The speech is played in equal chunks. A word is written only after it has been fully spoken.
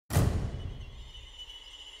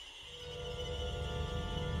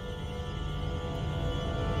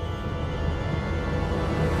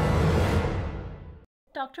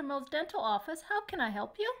Dr. Mill's dental office. How can I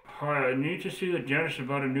help you? Hi, I need to see the dentist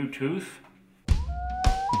about a new tooth.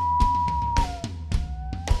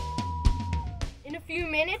 In a few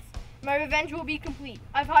minutes, my revenge will be complete.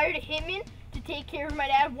 I've hired a hitman to take care of my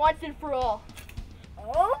dad once and for all.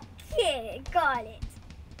 Okay, got it.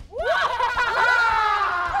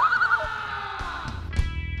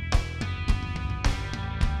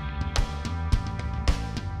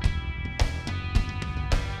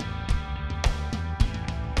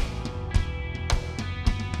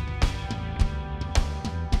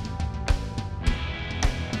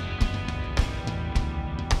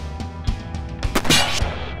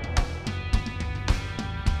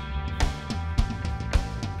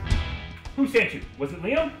 Who sent you? Was it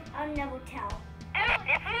Liam? I'll never tell. Dude,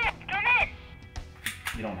 it's him! Come in!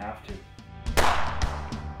 You don't have to.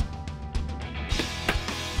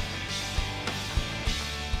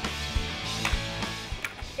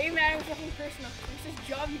 Hey man, it was nothing personal. It's his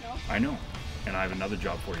job, you know. I know. And I have another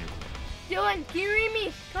job for you. Dylan, can you read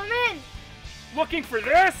me? Come in! Looking for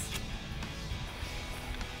this?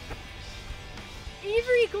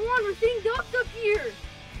 Avery, come on, we're seeing ducks up here!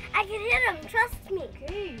 I can hit him, trust me.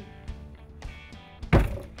 Okay.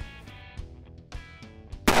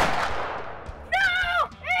 No!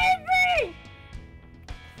 Avery!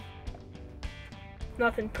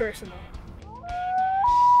 Nothing personal.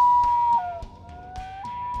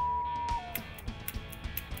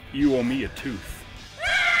 You owe me a tooth.